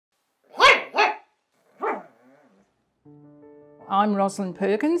I'm Roslyn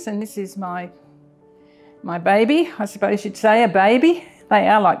Perkins, and this is my baby. I suppose you'd say a baby. They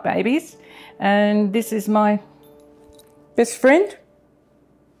are like babies. And this is my best friend,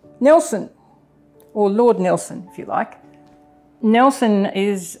 Nelson, or Lord Nelson, if you like. Nelson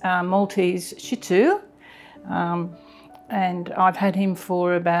is a Maltese Shih Tzu, and I've had him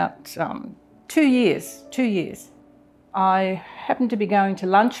for about 2 years. I happened to be going to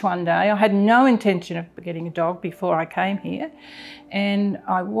lunch one day. I had no intention of getting a dog before I came here, and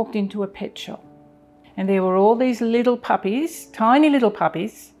I walked into a pet shop, and there were all these little puppies, tiny little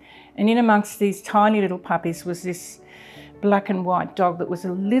puppies, and in amongst these tiny little puppies was this black and white dog that was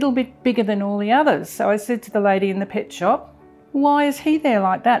a little bit bigger than all the others. So I said to the lady in the pet shop, "Why is he there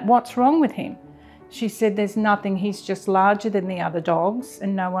like that? What's wrong with him?" She said, "There's nothing, he's just larger than the other dogs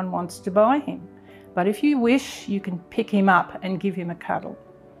and no one wants to buy him. But if you wish, you can pick him up and give him a cuddle."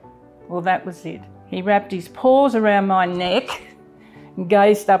 Well, that was it. He wrapped his paws around my neck and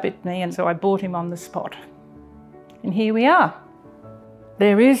gazed up at me, and so I bought him on the spot. And here we are.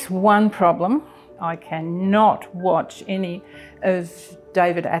 There is one problem. I cannot watch any of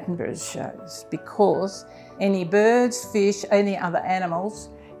David Attenborough's shows because any birds, fish, any other animals,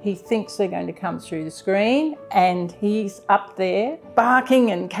 he thinks they're going to come through the screen, and he's up there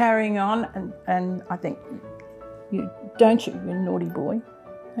barking and carrying on, and I think, you're a naughty boy.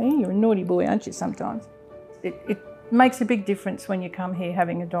 Hey, you're a naughty boy, aren't you, sometimes? It makes a big difference when you come here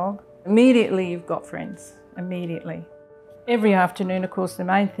having a dog. Immediately you've got friends, immediately. Every afternoon, of course, the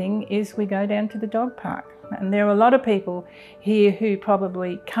main thing is we go down to the dog park. And there are a lot of people here who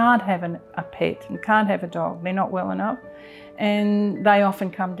probably can't have a pet and can't have a dog. They're not well enough. And they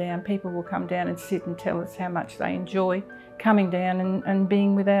often come down, people will come down and sit and tell us how much they enjoy coming down and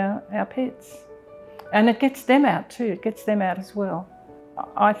being with our pets. And it gets them out too, it gets them out as well.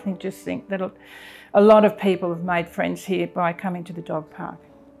 I just think that a lot of people have made friends here by coming to the dog park.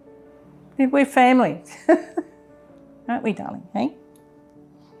 We're family, aren't we, darling, hey?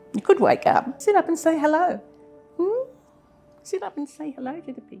 You could wake up, sit up and say hello. Sit up and say hello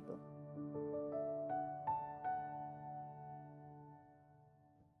to the people.